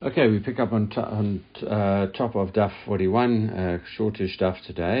Okay, we pick up on top of Daf 41, shortish Daf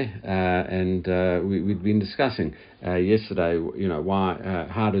today, and we'd been discussing yesterday, why,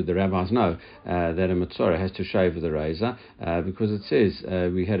 how did the rabbis know that a metzora has to shave with a razor? Because it says,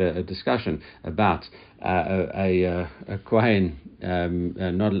 we had a discussion about a kohen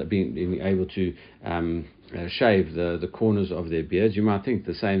not being able to shave the corners of their beards. You might think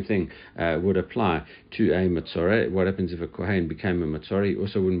the same thing would apply to a metzora. What happens if a kohen became a metzora? He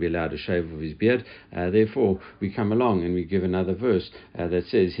also wouldn't be allowed to shave off his beard. Therefore, we come along and we give another verse that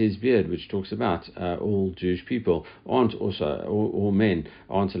says his beard, which talks about all Jewish people aren't also, all men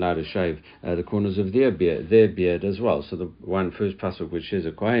aren't allowed to shave the corners of their beard as well. So the first pasuk which is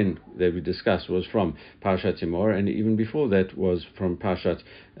a kohen that we discussed was from Parashat Timor, and even before that was from Parashat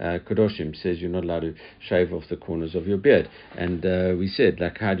Kedoshim. Says you're not allowed to shave off the corners of your beard. And we said,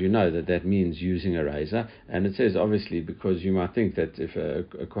 how do you know that means using a razor? And it says, obviously, because you might think that if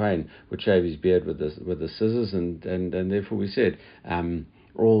a kohen would shave his beard with the scissors, and therefore we said,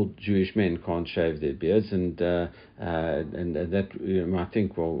 all Jewish men can't shave their beards, and that you might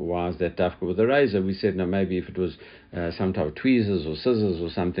think, well, why is that dafka with a razor? We said, no, maybe if it was some type of tweezers or scissors or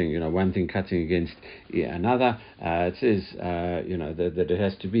something, one thing cutting against another, it says, that it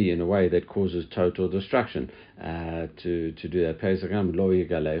has to be in a way that causes total destruction to do that.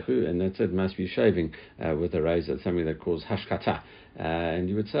 And that's it, must be shaving with a razor, something that causes hashkata. And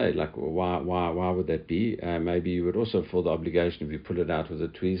you would say, why would that be? Maybe you would also feel the obligation if you pull it out with the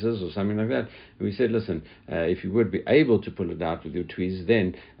tweezers or something like that. And we said, listen, if you would be able to pull it out with your tweezers,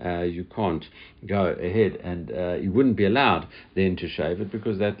 then you can't go ahead and you wouldn't be allowed then to shave it,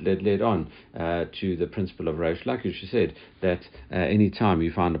 because that led on to the principle of Reish Lakish. You said that any time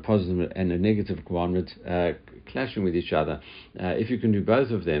you find a positive and a negative commandment clashing with each other, if you can do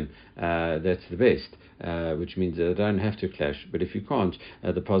both of them, that's the best. Which means that they don't have to clash. But if you can't,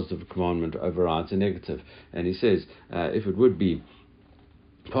 the positive commandment overrides the negative. And he says, if it would be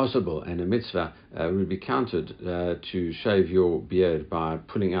possible and a mitzvah would be counted to shave your beard by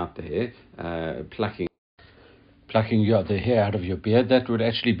pulling out the hair, plucking the hair out of your beard, that would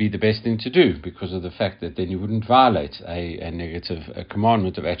actually be the best thing to do, because of the fact that then you wouldn't violate a negative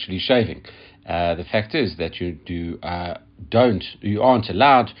commandment of actually shaving. The fact is that you aren't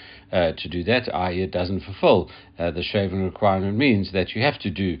allowed to do that, i.e. it doesn't fulfill the shaving requirement, means that you have to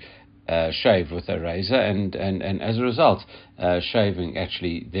do shave with a razor, and as a result, shaving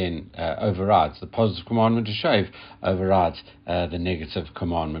actually then overrides the positive commandment to shave, overrides the negative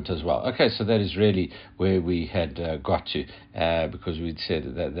commandment as well. Okay, so that is really where we had got to, because we'd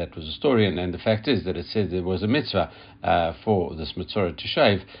said that was a story, and the fact is that it said there was a mitzvah for this metzora to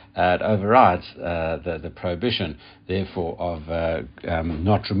shave. It overrides the prohibition, therefore, of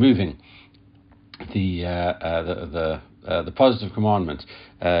not removing the positive commandment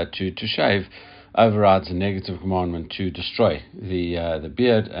to shave, overrides the negative commandment to destroy the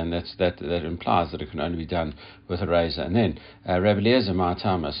beard, and that implies that it can only be done with a razor. And then Rabbi Eliezer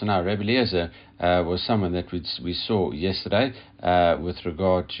Ma'atama. So now Rabbi Eliezer was someone that we saw yesterday with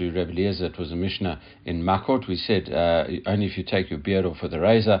regard to Rabbi Eliezer. It was a Mishnah in Makot. We said only if you take your beard off with a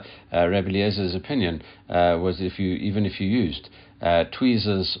razor. Rabbi Eliezer's opinion was even if you used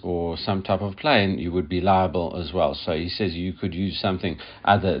tweezers or some type of plane, you would be liable as well. So he says you could use something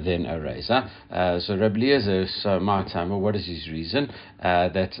other than a razor. So Rabbi Eliezer, Ma'atama, what is his reason?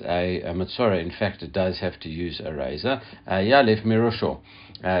 That a metzora, in fact, it does have to use a razor. Yalef mirosho.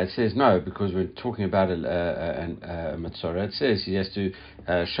 It says no, because we're talking about a metzora. It says he has to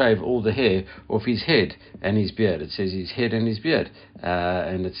shave all the hair off his head and his beard. It says his head and his beard.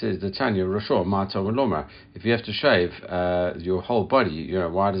 And it says the Tanya Rosho Mata Loma. If you have to shave your whole body,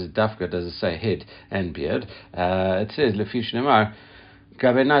 why does it dafka? Does it say head and beard? It says Lefish Nemar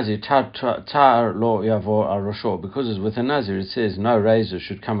Gabe Nazir tar lo yavo arosho, because with a Nazir it says no razor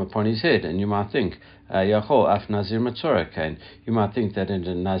should come upon his head, and you might think Yachol af Nazir metzora kain. You might think that in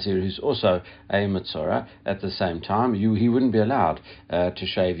a Nazir who's also a metzora at the same time, he wouldn't be allowed to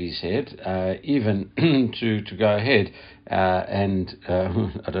shave his head, even to go ahead and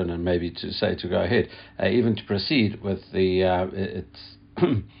I don't know, maybe to say to go ahead, even to proceed with the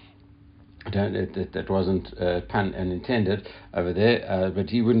that wasn't pun intended over there,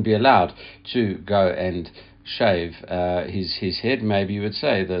 but he wouldn't be allowed to go and shave his head. Maybe you would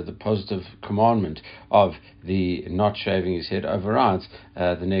say the positive commandment of the not shaving his head overrides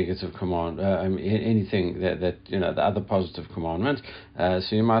the negative command, anything that the other positive commandment.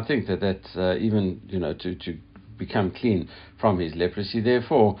 So you might think that even to become clean from his leprosy.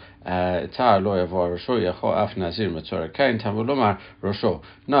 Therefore, no,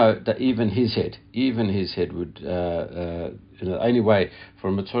 that even his head would the only way for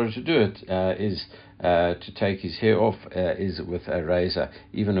a metzora to do it is to take his hair off is with a razor,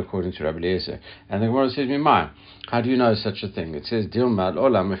 even according to Rabbi Eliezer. And the Gemara says, "Mimai, how do you know such a thing?" It says, "Dilma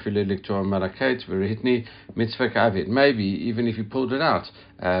olam efilu liktor malaket v'rehitni mitzvah kavit." Maybe even if you pulled it out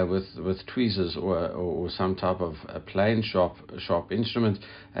with tweezers or some type of a plain sharp instrument,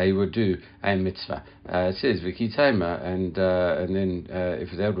 you would do a mitzvah. It says v'kitema, and then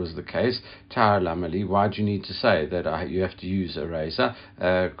if that was the case, tar lamali. Why do you need to say that you have to use a razor?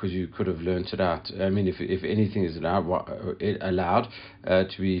 Because you could have learnt it out. I mean, if anything is allowed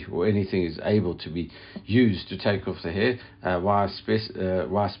to be, or anything is able to be used to take off the hair, why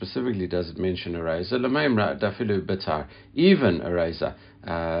specifically does it mention a razor? L'meimra dafilu betar, even a razor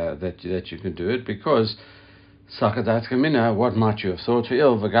that you can do it, because sakadat kamina. What might you have thought?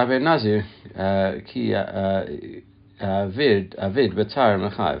 Il v'gabe Nazir ki avid betar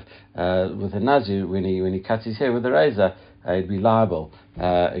mechav. With a Nazir, when he cuts his hair with a razor, he'd be liable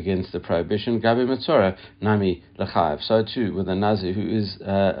against the prohibition. Gabi metzora nami lechayev. So too with a Nazir who is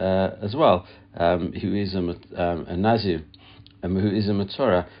as well, who is a Nazir, who is a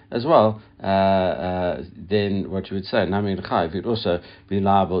metzora as well. Then what you would say, nami lechayev, he'd also be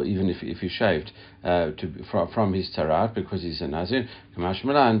liable even if he shaved from his tarat, because he's a Nazir. Kamash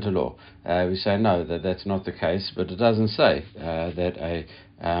malan to law. We say no, that's not the case, but it doesn't say that a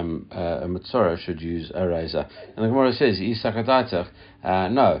metzora should use a razor. And the Gemara says,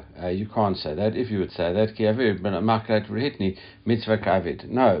 no, you can't say that. If you would say that,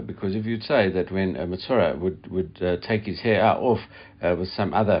 no, because if you'd say that when a metzora would take his hair off with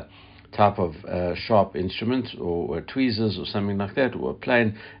some other type of sharp instrument or tweezers or something like that, or a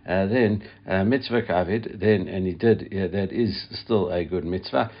plane, then mitzvah kavid, then, and he did, that is still a good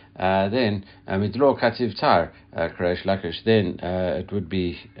mitzvah, then midlo kativ tar karesh lakish, then it would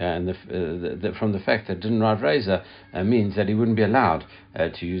be, and from the fact that it didn't write razor means that he wouldn't be allowed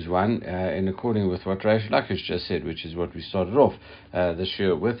to use one, in according with what Reish Lakish just said, which is what we started off the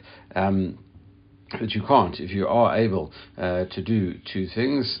shiur with. But you can't. If you are able to do two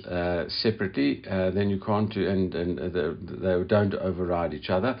things separately, then you can't do, and they don't override each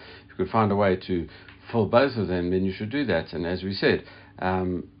other. If you could find a way to fill both of them, then you should do that. And as we said,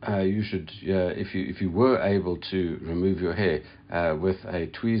 you should, if you were able to remove your hair with a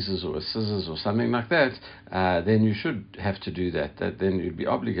tweezers or a scissors or something like that, then you should have to do that. Then you'd be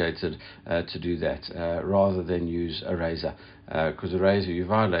obligated to do that rather than use a razor. Because a razor, you're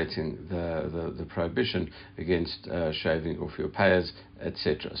violating the prohibition against shaving off your payers,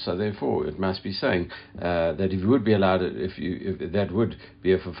 etc. So therefore, it must be saying that if you would be allowed it, if that would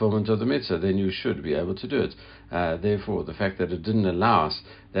be a fulfillment of the mitzvah, then you should be able to do it. Therefore, the fact that it didn't allow us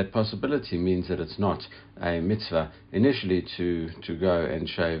that possibility means that it's not a mitzvah initially to go and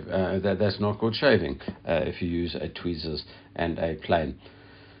shave. That's not called shaving if you use a tweezers and a plane.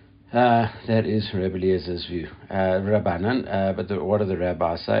 That is Rebbe Eliezer's view. Rabbanan, but what do the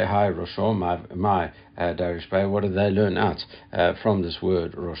rabbis say? Hi, Rosho, my Darish Bay. What do they learn out from this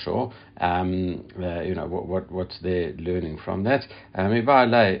word Rosho? What's their learning from that?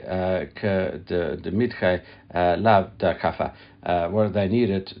 What do they need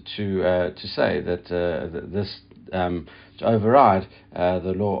it to say that this to override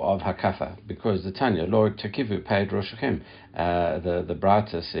the law of Hakafa, because the Tanya, Lord Takivu paid Roshachim. The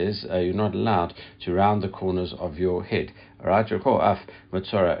Brata says you're not allowed to round the corners of your head. Alright, you call af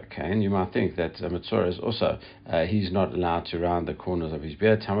metzora kain. You might think that metzora is also he's not allowed to round the corners of his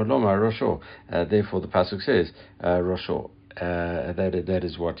beard. Tamad loma rosho. Therefore, the pasuk says rosho. That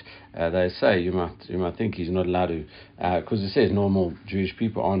is what they say. You might think he's not allowed to, because it says normal Jewish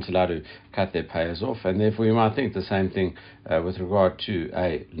people aren't allowed to cut their payers off, and therefore you might think the same thing with regard to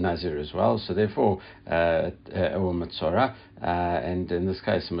a Nazir as well. So therefore, or metzora, and in this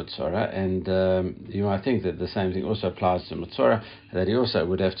case metzora, and you might think that the same thing also applies to metzora, that he also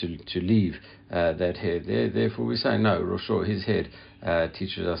would have to leave that head there. Therefore, we say no. Rosho, his head,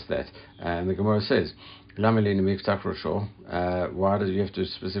 teaches us that, and the Gemara says, why do you have to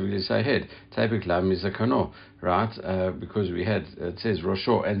specifically say head? Tapiklam is zakano, right? Because it says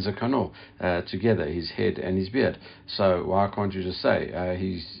Rosho and zakano together, his head and his beard. So why can't you just say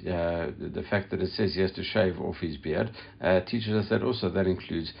the fact that it says he has to shave off his beard teaches us that also that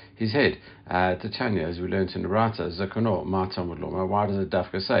includes his head. Tanya, as we learned in the Rata, zakano matam loma. Why does it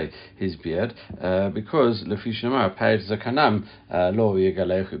dafka say his beard? Because lefishnama paid zakanam lo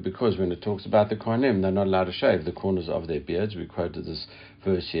yegalechu. Because when it talks about the kohanim, they're not allowed to shave the corners of their beards. We quoted this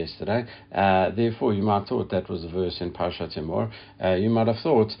verse yesterday. Therefore, you might have thought that was the verse in Parshat Emor. You might have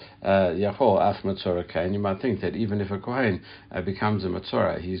thought, Yachol af metzora kain. You might think that even if a Kohen becomes a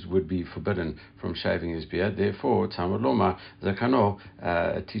metzora, he would be forbidden from shaving his beard. Therefore, Talmud Loma Zakano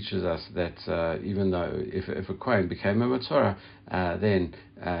teaches us that even though if a Kohen became a metzora, then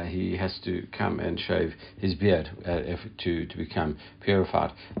he has to come and shave his beard to become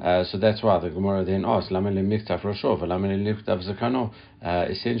purified. So that's why the Gemara then asks, Lama lemiktav roshov, lama lemiktav zakano.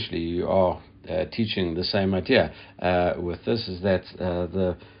 Essentially, you are teaching the same idea with this, is that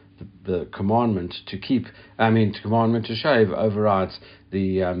the commandment commandment to shave overrides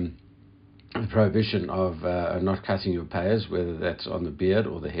the prohibition of not cutting your payers, whether that's on the beard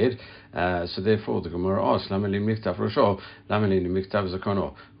or the head. So therefore, the Gemara asks, why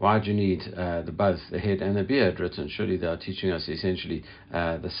do you need both the head and the beard written? Surely they are teaching us essentially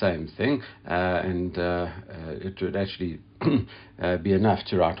the same thing, and it would actually be enough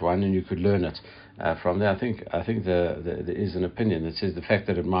to write one, and you could learn it. From there, I think there is an opinion that says the fact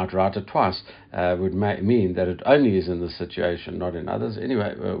that it might write it twice would mean that it only is in this situation, not in others.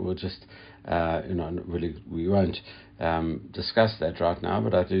 Anyway, we'll just we won't discuss that right now,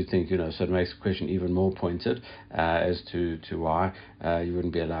 but I do think so it makes the question even more pointed as to why you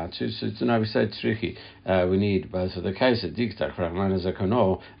wouldn't be allowed to. So we say tzrichi. We need both of the cases. If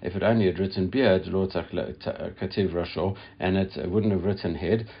it only had written beard, kativ rasho, and it wouldn't have written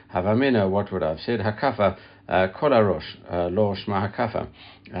head, havamina, what would I have said? Hakafa kol harosh lo shma hakafa,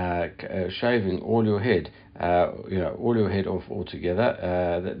 shaving all your head. All your head off altogether,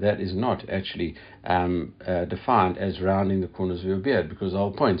 that is not actually defined as rounding the corners of your beard, because the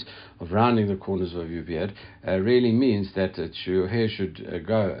whole point of rounding the corners of your beard really means that your hair should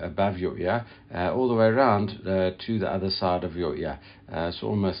go above your ear all the way around to the other side of your ear. So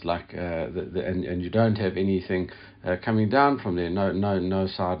almost like and you don't have anything coming down from there, no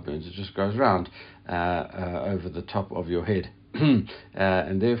sideburns. It just goes round over the top of your head.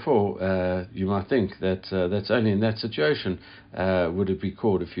 And therefore, you might think that that's only in that situation would it be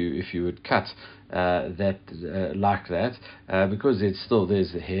called if you would cut that like that, because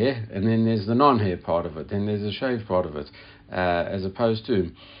there's the hair, and then there's the non-hair part of it, then there's the shaved part of it, as opposed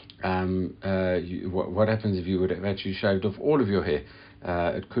to what happens if you would have actually shaved off all of your hair.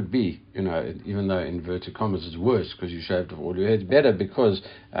 It could be, even though in inverted commas it's worse because you shaved off all your hair, it's better because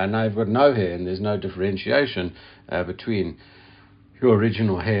now you've got no hair and there's no differentiation between your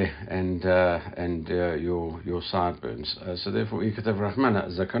original hair and your sideburns. So therefore, you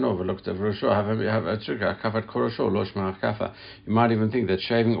might even think that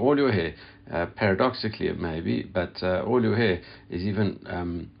shaving all your hair, paradoxically it may be, but all your hair is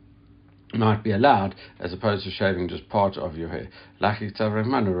even might be allowed, as opposed to shaving just part of your hair.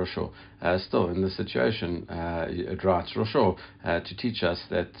 Still, in this situation, it writes Rosho to teach us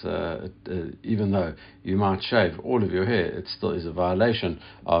that even though you might shave all of your hair, it still is a violation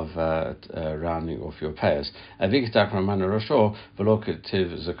of rounding off your payers. And if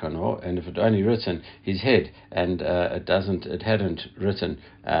it only written his head and it hadn't written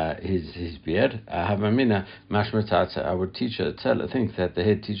his beard, I would think that the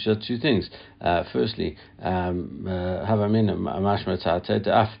head teaches us two things. Firstly,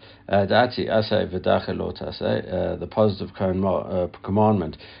 the positive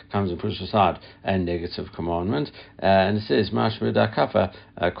commandment comes and pushes aside a negative commandment, and it says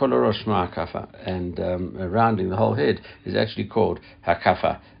and rounding the whole head is actually called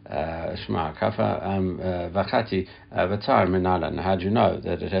hakafa. Shma kafa vachati vatar menalan. How do you know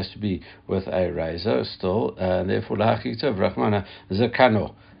that it has to be with a razor still? Therefore, lahachiktav rachmana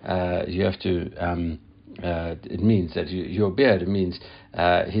zakano. You have to. It means that your beard. It means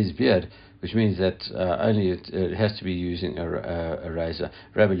his beard, which means that only it has to be using a razor.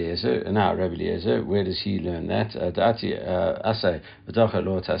 Rabbi Eliezer, where does he learn that?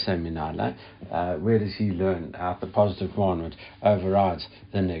 Where does he learn out the positive commandment overrides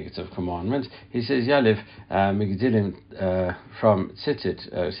the negative commandment? He says, Yalev Migdilim from Tzitzit,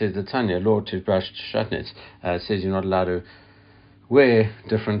 says the Tanya, Lord to brush shatnitz, says you're not allowed to wear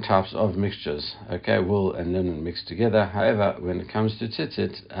different types of mixtures, wool and linen mixed together. However, when it comes to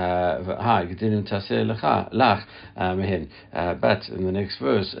tzitzit, but in the next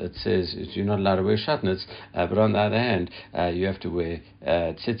verse it says you're not allowed to wear shatnitz, but on the other hand, you have to wear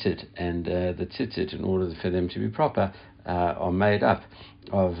tzitzit, and the tzitzit, in order for them to be proper, are made up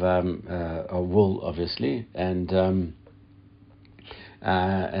of wool, obviously, and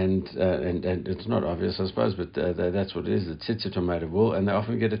it's not obvious, I suppose, but that's what it is. The tzitzit are made of wool, and they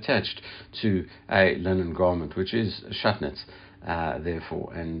often get attached to a linen garment, which is shatnitz,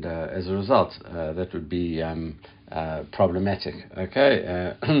 therefore, and as a result, that would be problematic.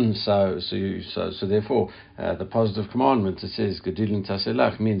 Okay, so therefore, the positive commandment, it says gedilin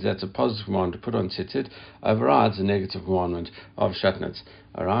taselach, means that's a positive command to put on tzitzit, overrides the negative commandment of shatnez.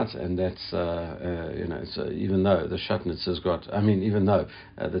 All right, and that's so even though the shatnez has got, even though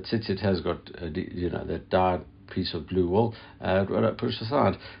the tzitzit has got that dyed piece of blue wool, push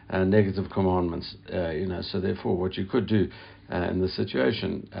aside negative commandments. So therefore, what you could do in this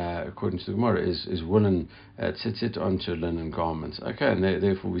situation, according to the Gemara, is woolen tzitzit onto linen garments. Okay, and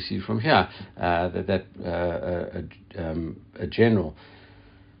therefore we see from here that a general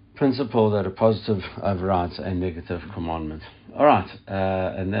principle that a positive overrides a negative commandment. All right,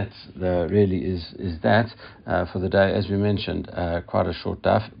 and that's really is that for the day. As we mentioned, quite a short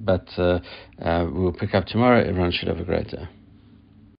daf, but we'll pick up tomorrow. Everyone should have a great day.